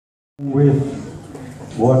With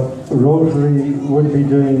what Rotary would be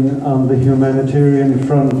doing on the humanitarian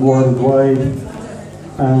front worldwide,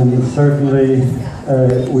 and certainly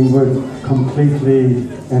we would completely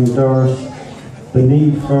endorse the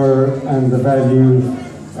need for and the value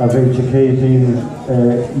of educating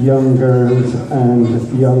young girls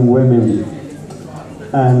and young women.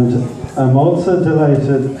 And I'm also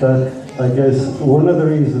delighted that I guess one of the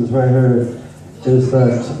reasons we're here is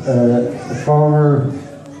that the former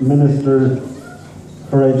Minister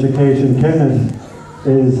for Education, Kenneth,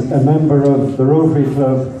 is a member of the Rotary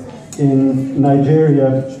Club in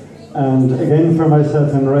Nigeria. And again, for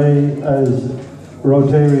myself and Ray as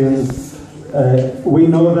Rotarians, we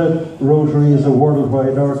know that Rotary is a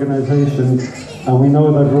worldwide organisation, and we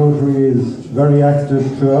know that Rotary is very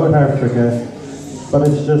active throughout Africa, but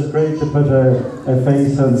it's just great to put a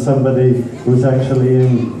face on somebody who's actually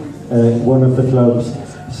in one of the clubs.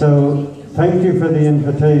 So thank you for the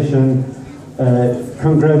invitation.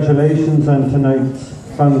 Congratulations on tonight's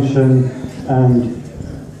function, and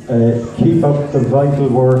keep up the vital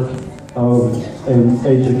work of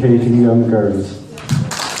educating young girls.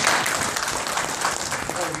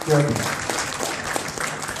 Thank you.